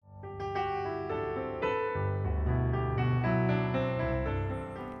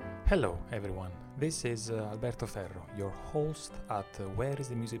Hello everyone, this is Alberto Ferro, your host at Where is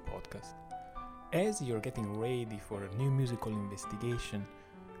the Music podcast. As you're getting ready for a new musical investigation,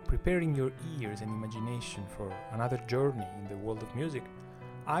 preparing your ears and imagination for another journey in the world of music,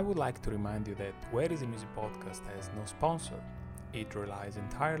 I would like to remind you that Where is the Music podcast has no sponsor. It relies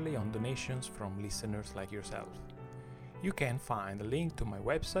entirely on donations from listeners like yourself. You can find a link to my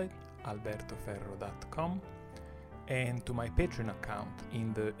website, albertoferro.com, and to my Patreon account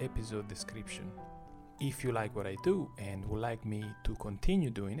in the episode description. If you like what I do and would like me to continue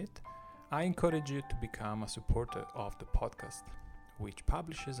doing it, I encourage you to become a supporter of the podcast, which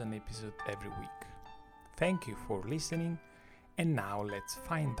publishes an episode every week. Thank you for listening, and now let's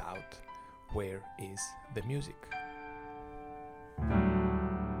find out where is the music.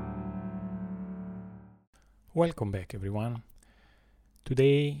 Welcome back everyone.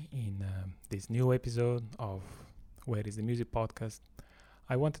 Today in this new episode of Where is the Music podcast,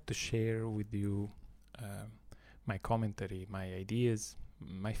 I wanted to share with you my commentary, my ideas,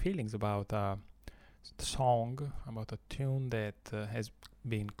 my feelings about a song, about a tune that has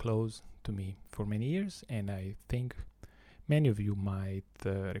been close to me for many years, and I think many of you might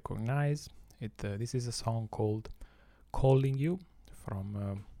recognize it. This is a song called Calling You from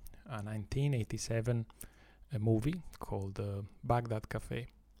a 1987 movie called Bagdad Cafe.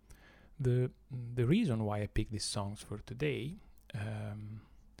 The reason why I picked these songs for today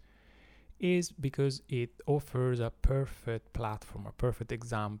is because it offers a perfect platform, a perfect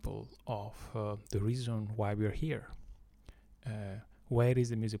example of the reason why we're here. Where is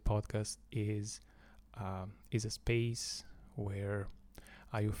the Music podcast is a space where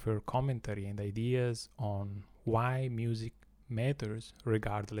I offer commentary and ideas on why music matters,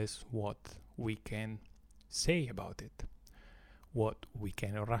 regardless what we can say about it, what we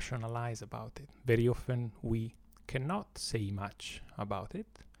can rationalize about it. Very often we cannot say much about it.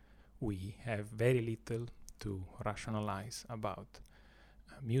 We have very little to rationalize about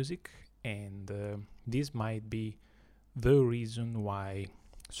music, and this might be the reason why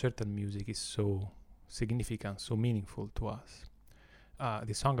certain music is so significant, so meaningful to us.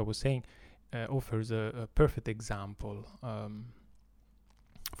 The song I was saying offers a perfect example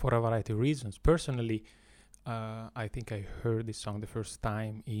for a variety of reasons. Personally, I think I heard this song the first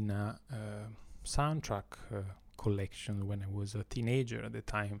time in a soundtrack collection when I was a teenager. At the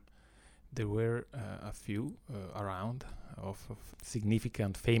time, there were a few around of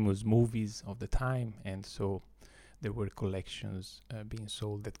significant, famous movies of the time, and so there were collections being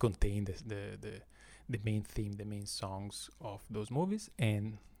sold that contained the main theme, the main songs of those movies,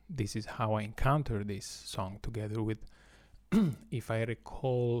 and this is how I encountered this song together with, if I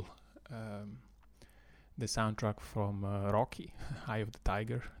recall, the soundtrack from Rocky, Eye of the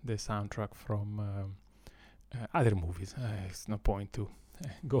Tiger, the soundtrack from other movies. It's no point to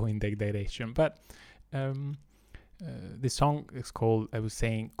go in that direction. But the song is called, I was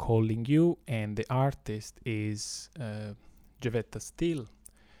saying, Calling You, and the artist is Jevetta Steele.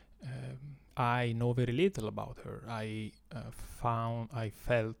 I know very little about her. I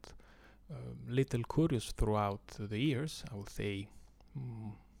felt little curious throughout the years. I would say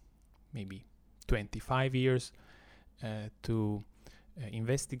maybe 25 years to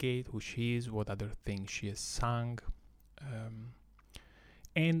investigate who she is, what other things she has sung,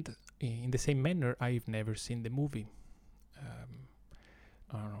 and in the same manner, I've never seen the movie.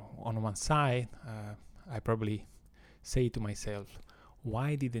 On one side, I probably say to myself,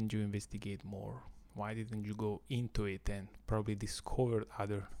 why didn't you investigate more? Why didn't you go into it and probably discover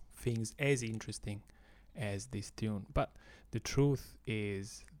other things as interesting as this tune? But the truth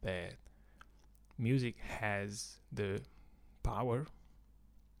is that music has the power,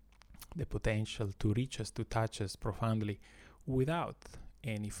 the potential to reach us, to touch us profoundly without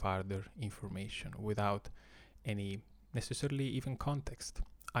any further information, without any necessarily even context.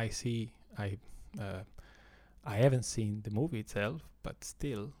 I haven't seen the movie itself, but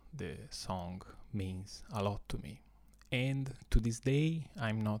still the song means a lot to me. And to this day,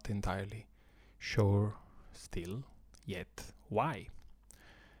 I'm not entirely sure still yet why.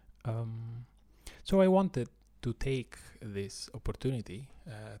 So I wanted to take this opportunity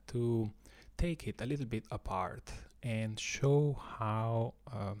to take it a little bit apart and show how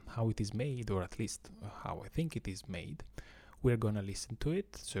it is made, or at least how I think it is made. We're gonna listen to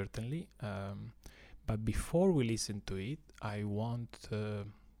it, certainly, but before we listen to it, I want to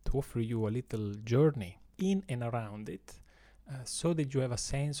offer you a little journey in and around it, so that you have a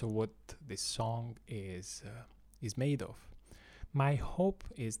sense of what this song is made of. My hope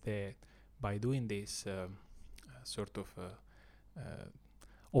is that by doing this sort of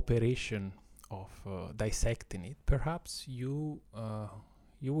operation of dissecting it, perhaps you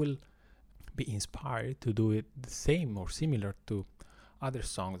you will be inspired to do it the same or similar to other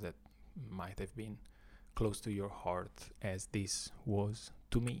songs that might have been close to your heart as this was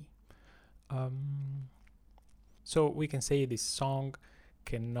to me. So we can say this song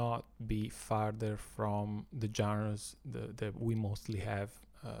cannot be farther from the genres that we mostly have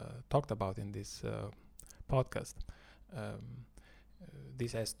talked about in this podcast.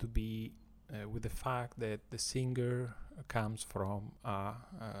 This has to be with the fact that the singer comes from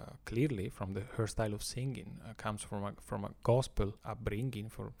clearly from her style of singing comes from a gospel upbringing,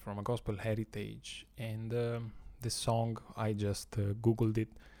 from a gospel heritage, and the song, I just googled it,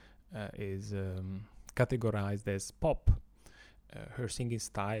 is categorized as pop. Her singing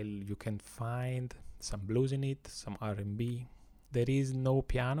style, you can find some blues in it, some R&B. There is no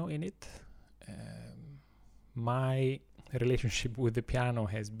piano in it. My relationship with the piano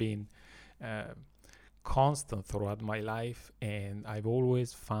has been constant throughout my life, and I've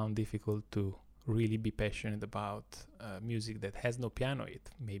always found difficult to really be passionate about music that has no piano in it,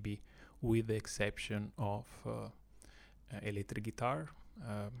 maybe with the exception of electric guitar.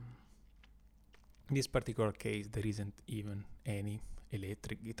 In this particular case, there isn't even any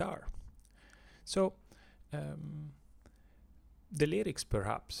electric guitar. So the lyrics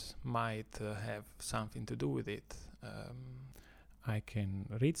perhaps might have something to do with it. I can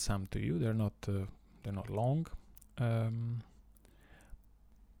read some to you. They're not long.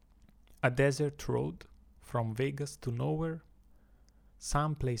 A desert road from Vegas to nowhere,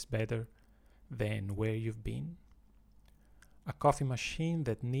 someplace better than where you've been. A coffee machine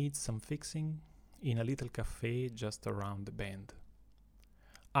that needs some fixing in a little cafe just around the bend.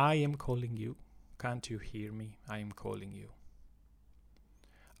 I am calling you. Can't you hear me? I am calling you.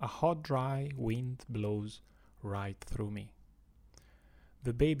 A hot, dry wind blows right through me.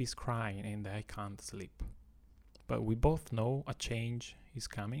 The baby's crying and I can't sleep. But we both know a change is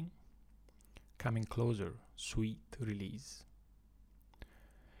coming. Coming closer, sweet release.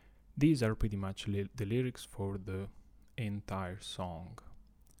 These are pretty much the lyrics for the entire song.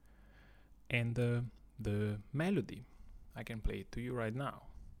 And the melody, I can play it to you right now.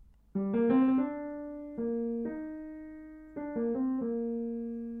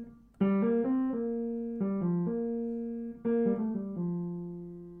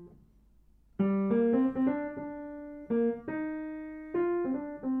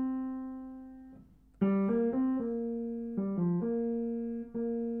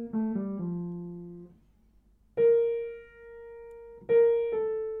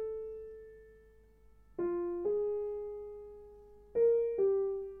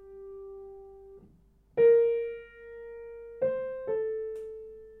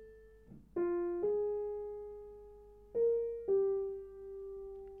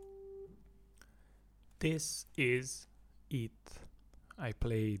 This is it. I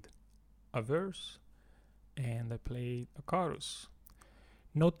played a verse and I played a chorus.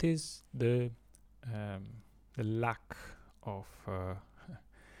 Notice the lack of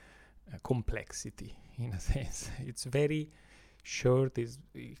complexity, in a sense. It's very short, it's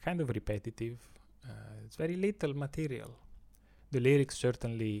kind of repetitive, it's very little material. The lyrics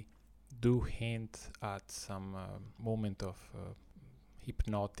certainly do hint at some moment of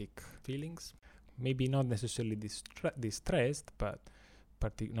hypnotic feelings. Maybe not necessarily distressed, but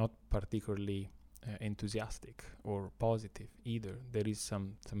not particularly enthusiastic or positive either. There is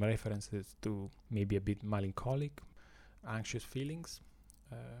some references to maybe a bit melancholic, anxious feelings.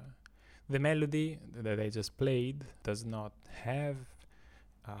 The melody that I just played does not have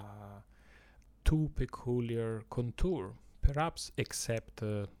too peculiar contour, perhaps except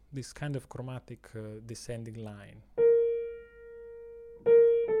this kind of chromatic descending line.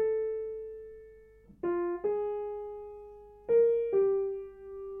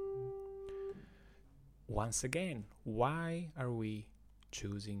 Once again, why are we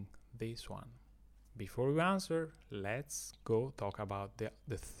choosing this one? Before we answer, let's go talk about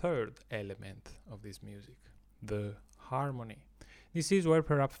the third element of this music, the harmony. This is where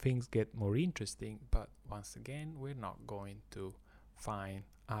perhaps things get more interesting, but once again, we're not going to find,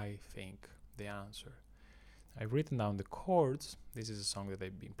 I think, the answer. I've written down the chords. This is a song that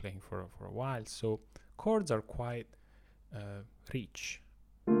I've been playing for a while, so chords are quite rich.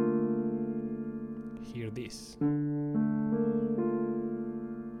 Hear this.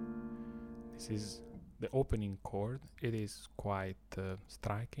 This is the opening chord. It is quite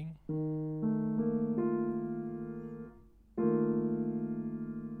striking.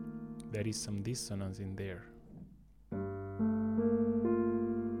 There is some dissonance in there.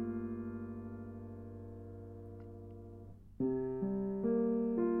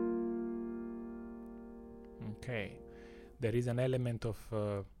 Okay, there is an element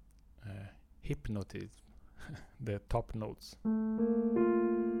of hypnotism, the top notes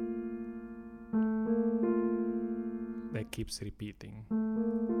that keeps repeating.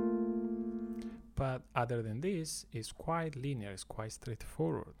 But other than this, it's quite linear, it's quite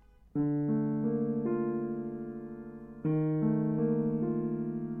straightforward.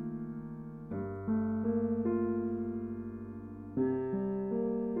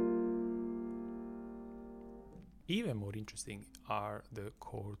 Even more interesting are the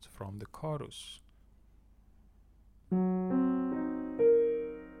chords from the chorus.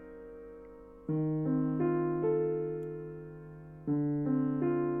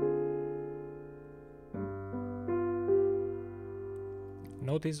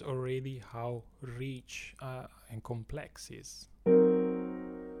 Notice already how rich and complex it is.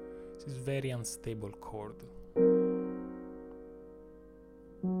 This is very unstable chord.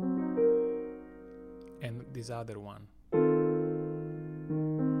 And this other one,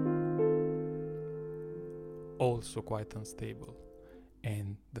 also quite unstable.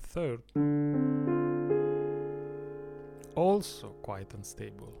 And the third, also quite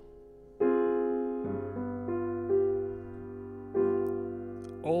unstable.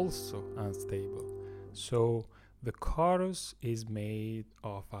 Also unstable. So the chorus is made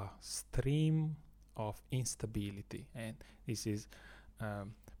of a stream of instability, and this is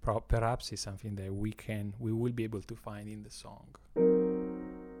perhaps is something that we will be able to find in the song.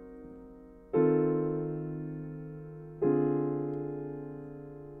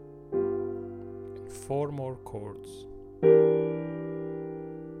 And 4 more chords.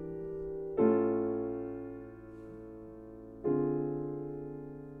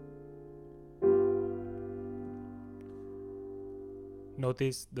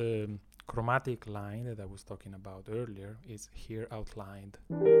 Notice the chromatic line that I was talking about earlier is here outlined.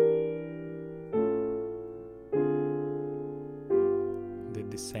 The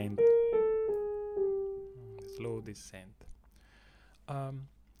descent, slow descent.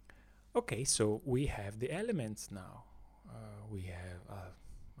 Okay, so we have the elements now. We have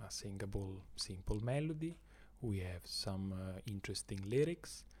a singable simple melody, we have some interesting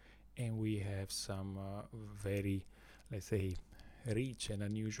lyrics, and we have some very, let's say, rich and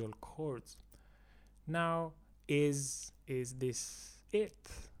unusual chords. Now, is this it?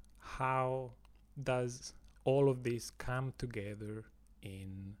 How does all of this come together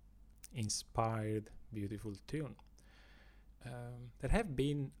in inspired, beautiful tune? There have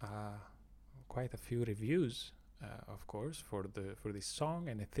been quite a few reviews, of course, for this song,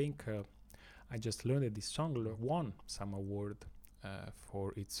 and I think I just learned that this song won some award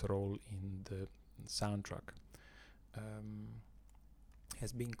for its role in the soundtrack.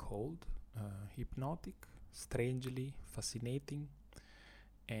 Has been called hypnotic, strangely fascinating,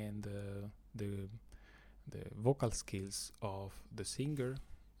 and the vocal skills of the singer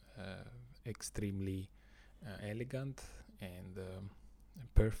extremely elegant and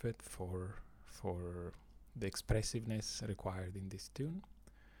perfect for the expressiveness required in this tune.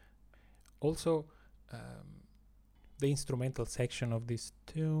 Also, the instrumental section of this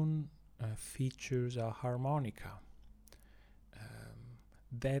tune features a harmonica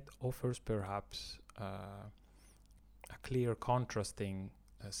that offers perhaps a clear contrasting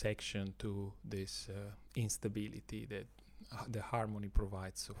section to this instability that the harmony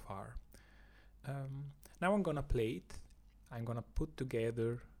provides so far. Now I'm gonna play it. I'm gonna put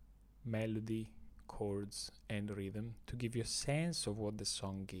together melody, chords, and rhythm to give you a sense of what the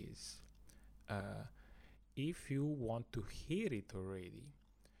song is. If you want to hear it already,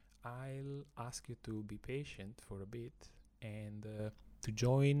 I'll ask you to be patient for a bit and to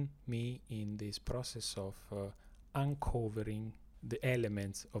join me in this process of uncovering the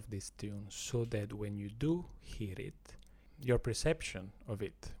elements of this tune, so that when you do hear it, your perception of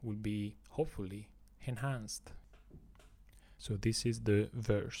it will be hopefully enhanced. So this is the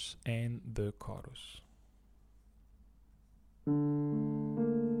verse and the chorus.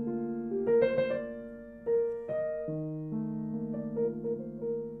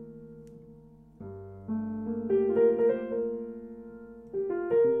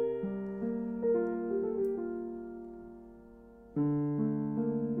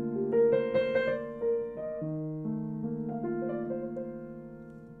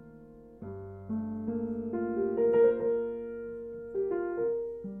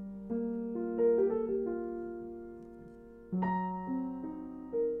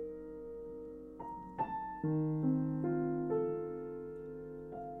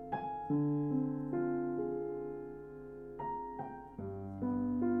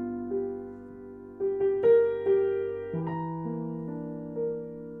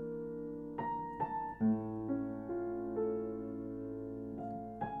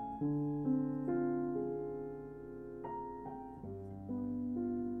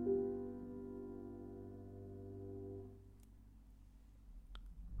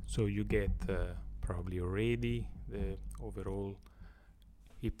 So you get probably already the overall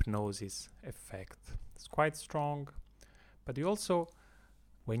hypnosis effect. It's quite strong, but you also,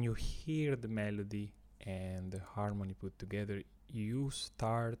 when you hear the melody and the harmony put together, you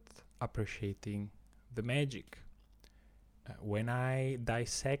start appreciating the magic. When I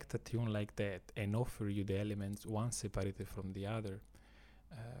dissect a tune like that and offer you the elements one separated from the other,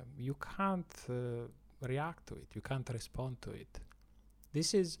 you can't react to it, you can't respond to it.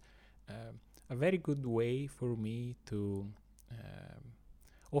 This is a very good way for me to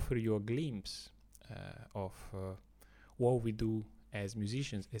offer you a glimpse of what we do as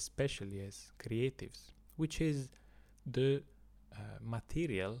musicians, especially as creatives, which is the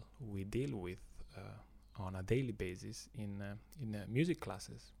material we deal with on a daily basis in music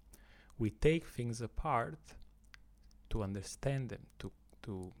classes. We take things apart to understand them,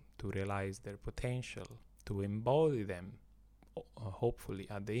 to realize their potential, to embody them, hopefully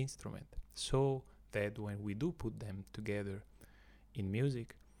at the instrument, so that when we do put them together in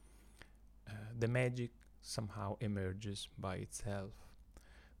music, the magic somehow emerges by itself.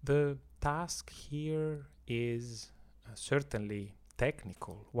 The task here is certainly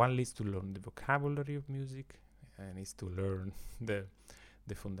technical. One needs to learn the vocabulary of music, and needs to learn the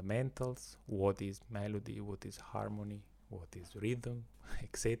fundamentals, what is melody, what is harmony, what is rhythm,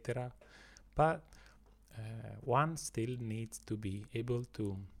 etc. But one still needs to be able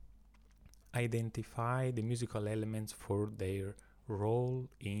to identify the musical elements for their role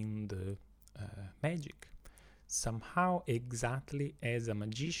in the magic. Somehow, exactly as a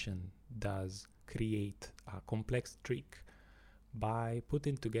magician does create a complex trick by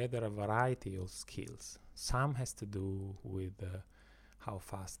putting together a variety of skills. Some has to do with how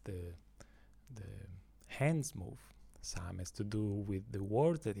fast the hands move. Some has to do with the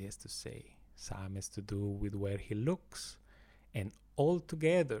words that he has to say. Some has to do with where he looks. And all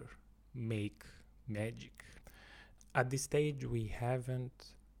together make magic. At this stage, we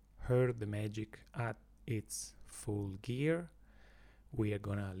haven't heard the magic at its full gear. We are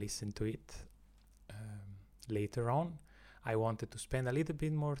gonna listen to it later on. I wanted to spend a little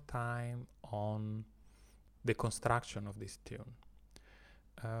bit more time on the construction of this tune.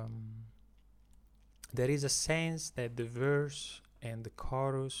 There is a sense that the verse and the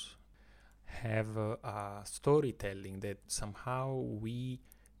chorus have a storytelling that somehow we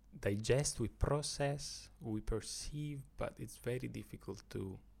digest, we process, we perceive, but it's very difficult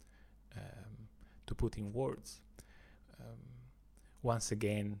to put in words. Once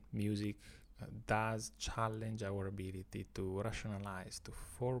again, music does challenge our ability to rationalize, to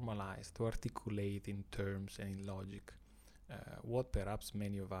formalize, to articulate in terms and in logic what perhaps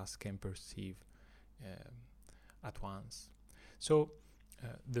many of us can perceive at once. So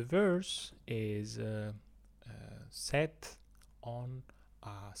the verse is set on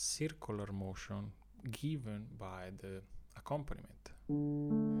a circular motion given by the accompaniment.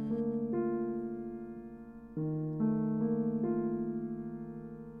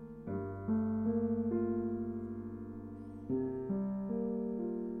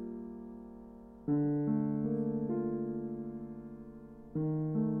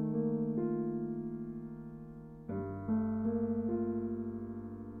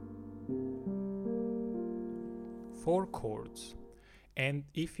 4 chords. And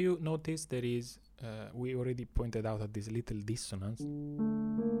if you notice, there is, we already pointed out at this little dissonance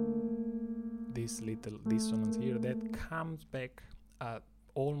here that comes back at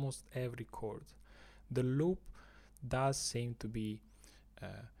almost every chord. The loop does seem to be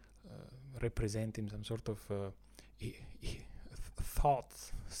representing some sort of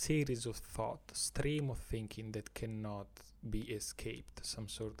series of thought, stream of thinking that cannot be escaped, some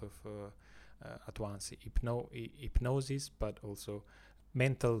sort of at once hypnosis, but also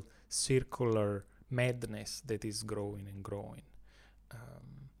mental circular madness that is growing and growing.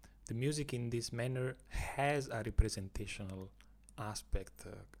 The music in this manner has a representational aspect,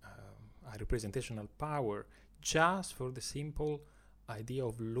 a representational power, just for the simple idea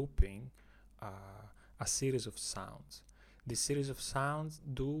of looping a series of sounds. This series of sounds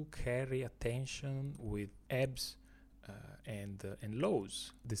do carry a tension with ebbs and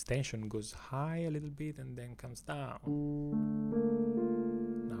lows. This tension goes high a little bit and then comes down.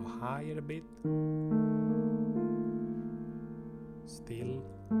 Now higher a bit. Still.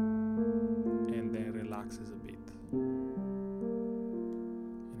 And then relaxes a bit. And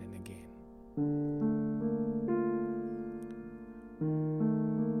then again.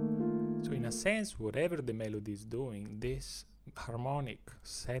 So in a sense, whatever the melody is doing, this harmonic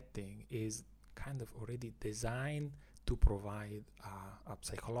setting is kind of already designed to provide a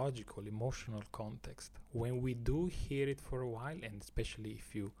psychological, emotional context. When we do hear it for a while, and especially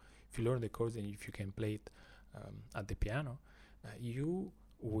if you learn the chords and if you can play it at the piano, you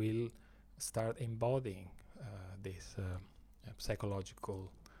will start embodying this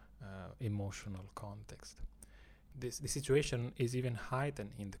psychological, emotional context. The situation is even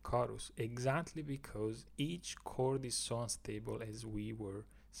heightened in the chorus, exactly because each chord is so unstable, as we were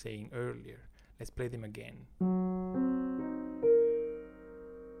saying earlier. Let's play them again.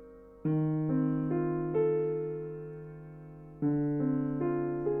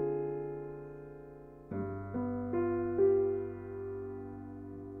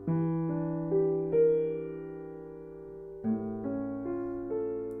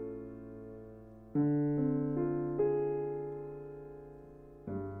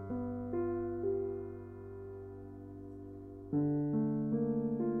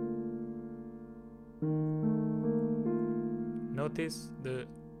 Notice the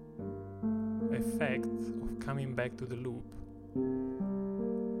effect of coming back to the loop.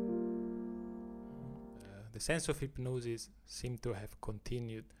 The sense of hypnosis seemed to have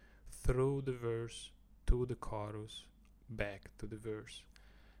continued through the verse to the chorus, back to the verse.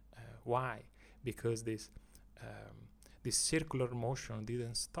 Why? Because this circular motion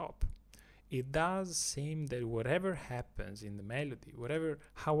didn't stop. It does seem that whatever happens in the melody,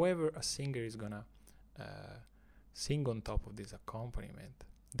 however a singer is gonna sing on top of this accompaniment,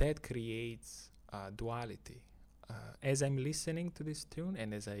 that creates a duality. As I'm listening to this tune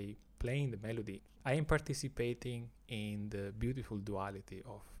and as I playing the melody, I am participating in the beautiful duality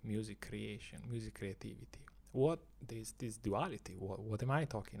of music creation, music creativity. What is this duality? What am I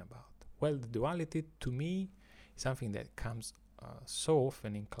talking about? Well, the duality to me is something that comes so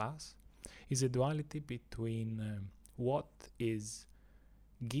often in class. Is a duality between what is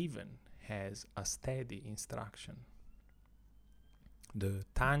given as a steady instruction, the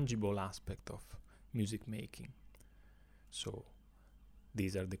tangible aspect of music making. So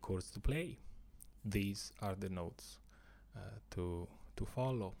these are the chords to play, these are the notes to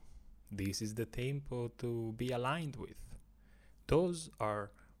follow, this is the tempo to be aligned with. Those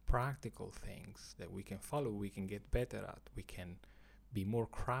are practical things that we can follow, we can get better at, we can be more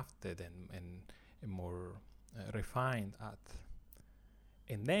crafted and more refined at.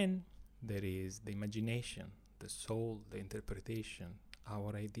 And then there is the imagination, the soul, the interpretation,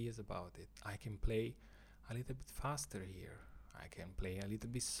 our ideas about it. I can play a little bit faster here, I can play a little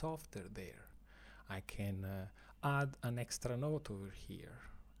bit softer there, I can add an extra note over here,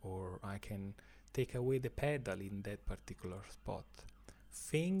 or I can take away the pedal in that particular spot.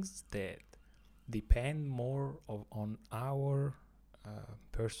 Things that depend more on our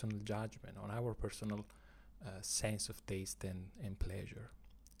personal judgment, on our personal sense of taste and pleasure.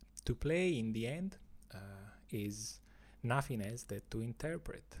 To play in the end is nothing else than to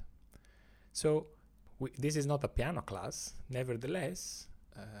interpret. So this is not a piano class. Nevertheless,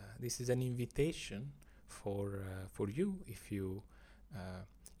 this is an invitation for you, if you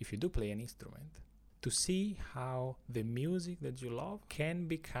do play an instrument, to see how the music that you love can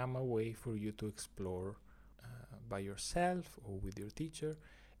become a way for you to explore by yourself or with your teacher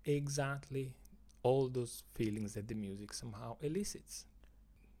exactly all those feelings that the music somehow elicits.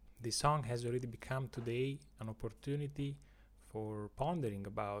 The song has already become today an opportunity for pondering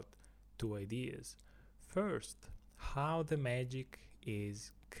about two ideas. First, how the magic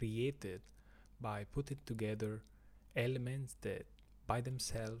is created by putting together elements that by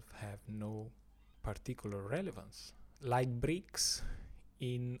themselves have no particular relevance. Like bricks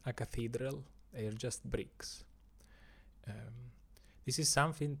in a cathedral, they are just bricks. This is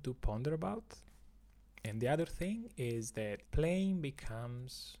something to ponder about. And the other thing is that playing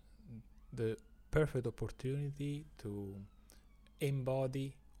becomes the perfect opportunity to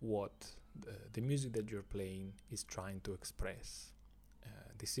embody what the music that you're playing is trying to express.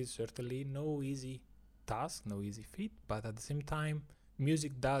 This is certainly no easy task, no easy feat, but at the same time,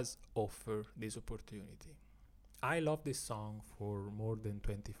 music does offer this opportunity. I love this song for more than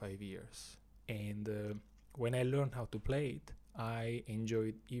 25 years, and when I learned how to play it, I enjoy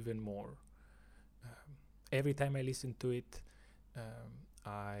it even more. Every time I listen to it,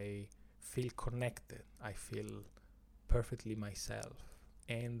 I feel connected, I feel perfectly myself,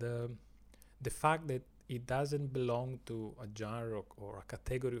 and the fact that it doesn't belong to a genre or a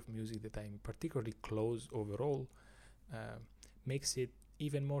category of music that I'm particularly close overall makes it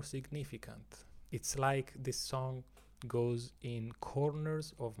even more significant. It's like this song goes in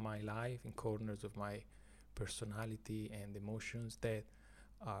corners of my life, in corners of my personality and emotions that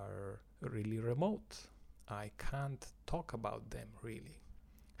are really remote. I can't talk about them really,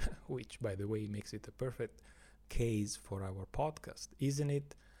 which by the way makes it a perfect case for our podcast. Isn't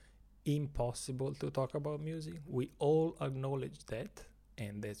it impossible to talk about music? We all acknowledge that,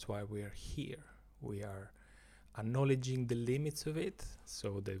 and that's why we are here. We are acknowledging the limits of it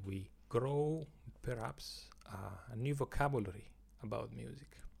so that we grow perhaps a new vocabulary about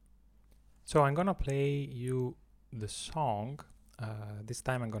music. So I'm gonna play you the song. This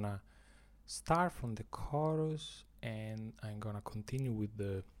time I'm gonna start from the chorus and I'm gonna continue with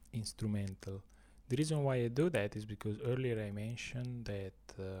the instrumental. The reason why I do that is because earlier I mentioned that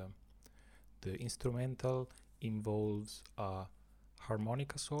the instrumental involves a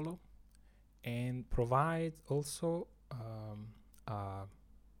harmonica solo and provides also a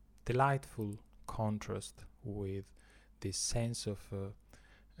delightful contrast with this sense of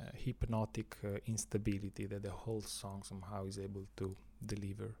hypnotic instability that the whole song somehow is able to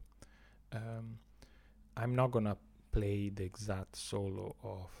deliver. I'm not gonna play the exact solo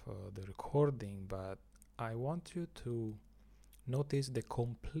of the recording, but I want you to notice the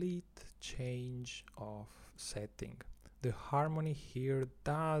complete change of setting. The harmony here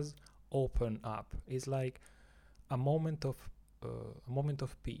does open up. It's like a moment of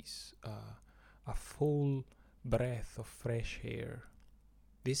peace, a full breath of fresh air.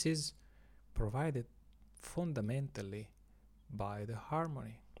 This is provided fundamentally by the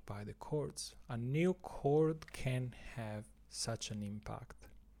harmony, by the chords. A new chord can have such an impact.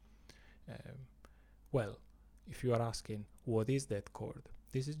 Well, if you are asking, what is that chord?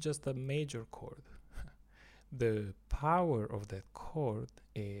 This is just a major chord. The power of that chord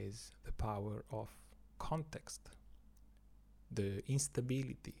is the power of context. The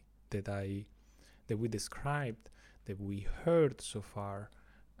instability that we described, that we heard so far,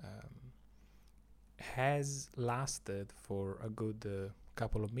 has lasted for a good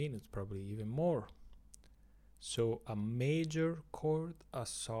couple of minutes, probably even more. So a major chord, a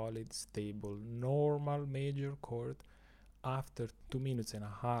solid, stable, normal major chord, after 2 minutes and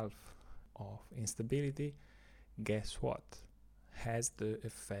a half of instability, guess what? Has the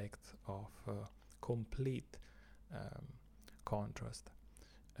effect of complete contrast.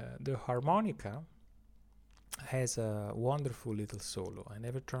 The harmonica has a wonderful little solo. I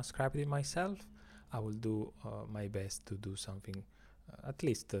never transcribed it myself. I will do my best to do something at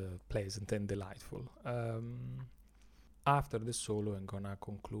least pleasant and delightful. After the solo, I'm gonna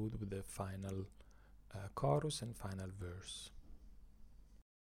conclude with the final chorus and final verse.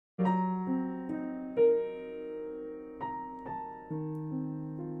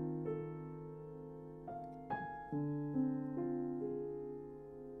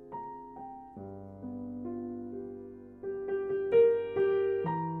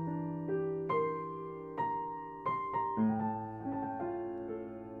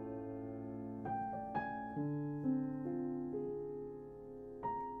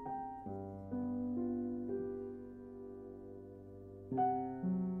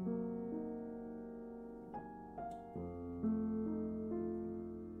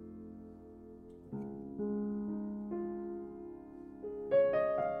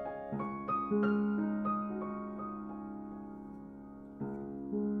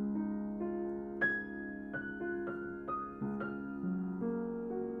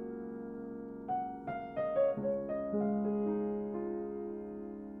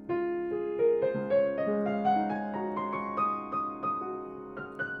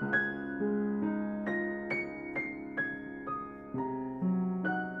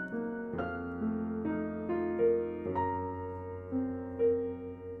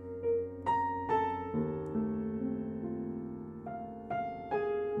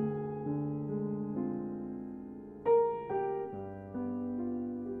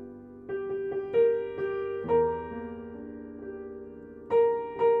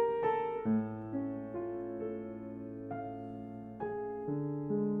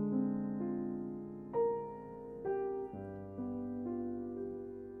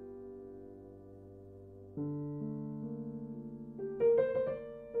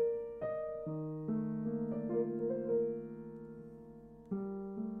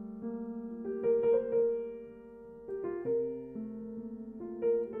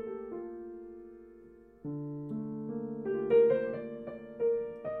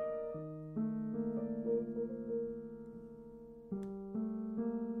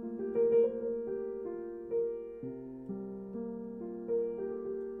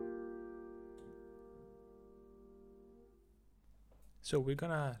 So we're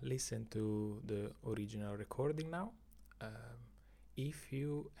gonna listen to the original recording now. If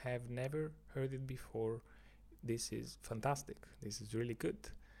you have never heard it before, this is fantastic. This is really good.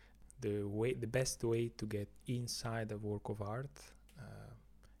 The best way to get inside a work of art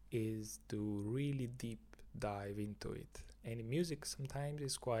is to really dive into it. And in music, sometimes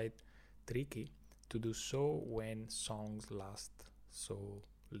it's quite tricky to do so when songs last so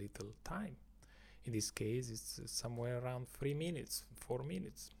little time. In this case, it's somewhere around 3 minutes, 4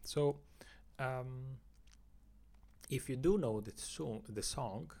 minutes. So if you do know the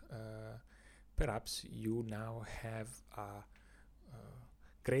song, perhaps you now have a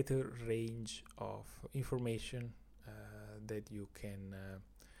greater range of information that you can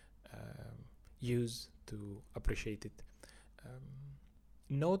use to appreciate it.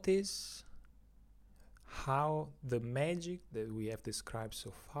 Notice how the magic that we have described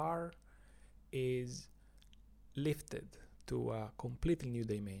so far is lifted to a completely new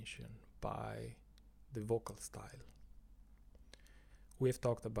dimension by the vocal style. We have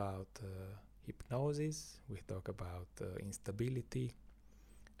talked about hypnosis, we talked about instability,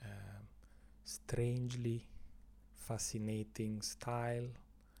 strangely fascinating style.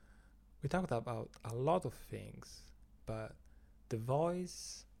 We talked about a lot of things, but the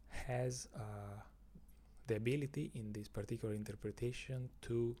voice has the ability in this particular interpretation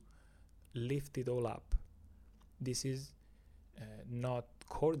to lift it all up. This is not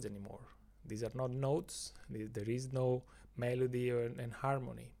chords anymore. These are not notes. There is no melody and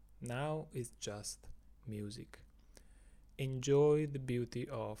harmony. Now it's just music. Enjoy the beauty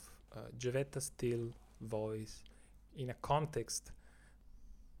of Giovetta Still voice in a context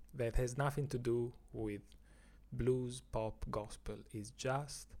that has nothing to do with blues, pop, gospel. It's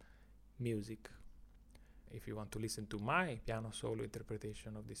just music. If you want to listen to my piano solo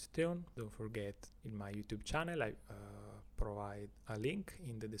interpretation of this tune, don't forget, in my YouTube channel I provide a link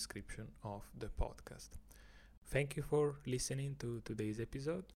in the description of the podcast. Thank you for listening to today's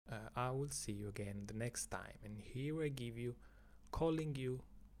episode. I will see you again the next time, and here I give you Calling You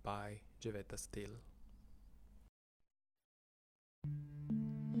by Giovetta Still.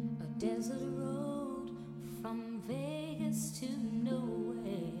 A desert road from Vegas to nowhere,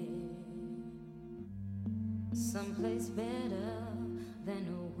 someplace better than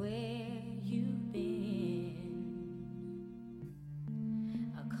where you've been.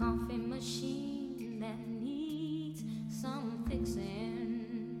 A coffee machine that needs some fixing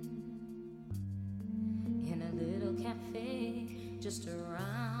in a little cafe just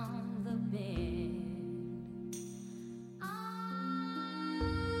around the bend.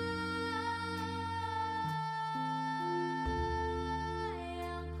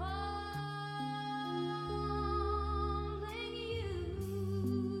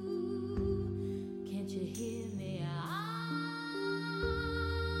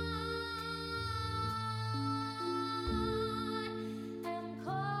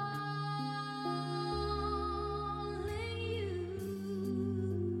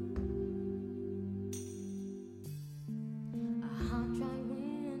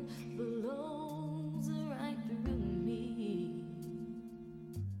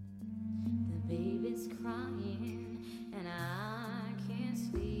 Crying and I can't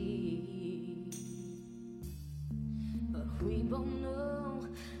sleep, but we both know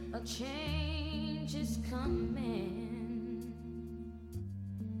a change is coming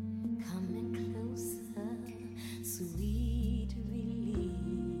closer, sweet release.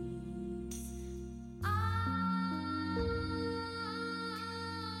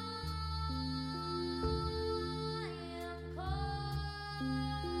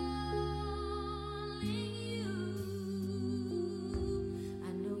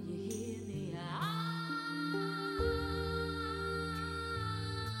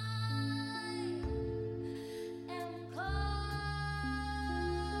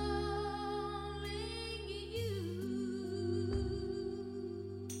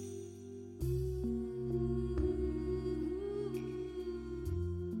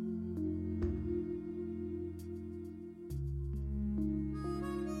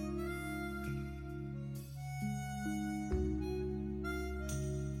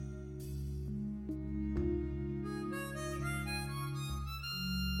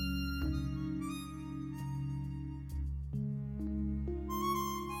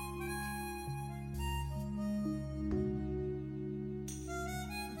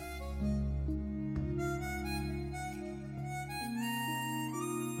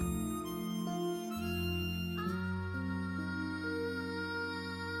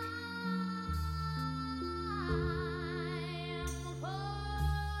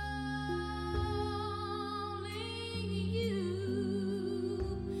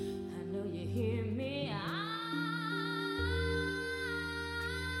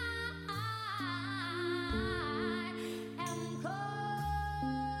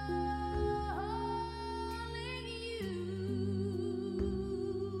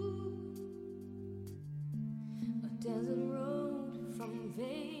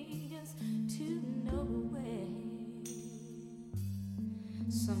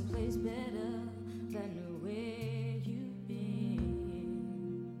 someplace better than where you've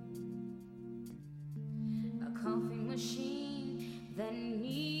been. A coffee machine that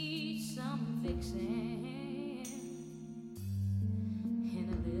needs some fixing, in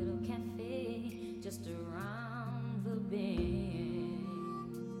a little cafe just around the bend.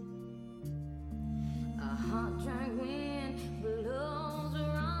 A hot dry wind blows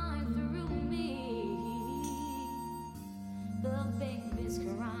right through me. The baby's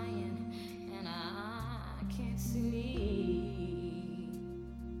crying and I can't sleep,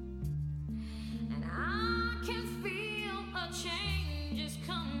 and I can feel a change is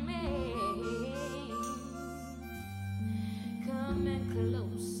coming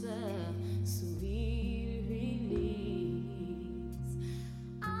closer, sweet release.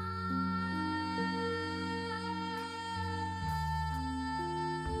 I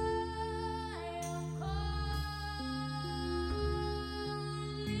am calling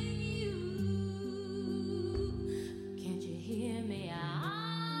you. Can't you hear me? I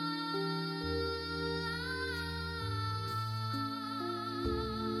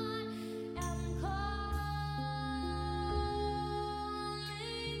am calling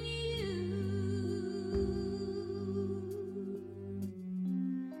you.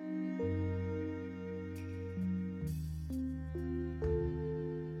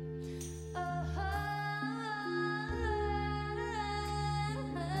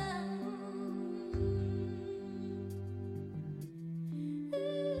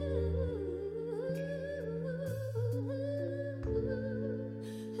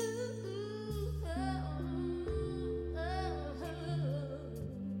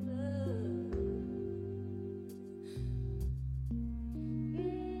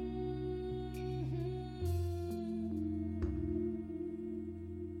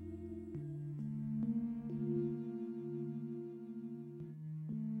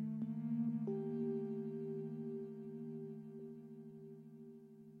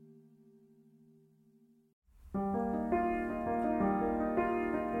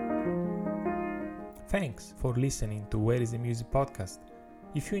 Thanks for listening to Where is the Music podcast.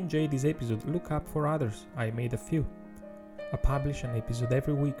 If you enjoyed this episode, look up for others. I made a few. I publish an episode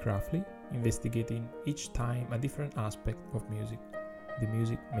every week roughly, investigating each time a different aspect of music. The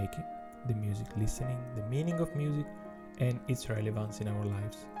music making, the music listening, the meaning of music, and its relevance in our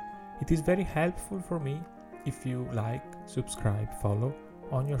lives. It is very helpful for me if you like, subscribe, follow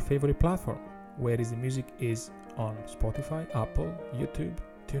on your favorite platform. Where is the Music is on Spotify, Apple, YouTube,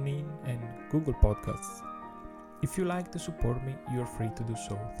 TuneIn, and Google Podcasts. If you like to support me, you're free to do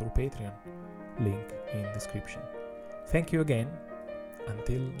so through Patreon. Link in description. Thank you again.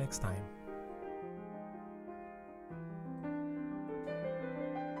 Until next time.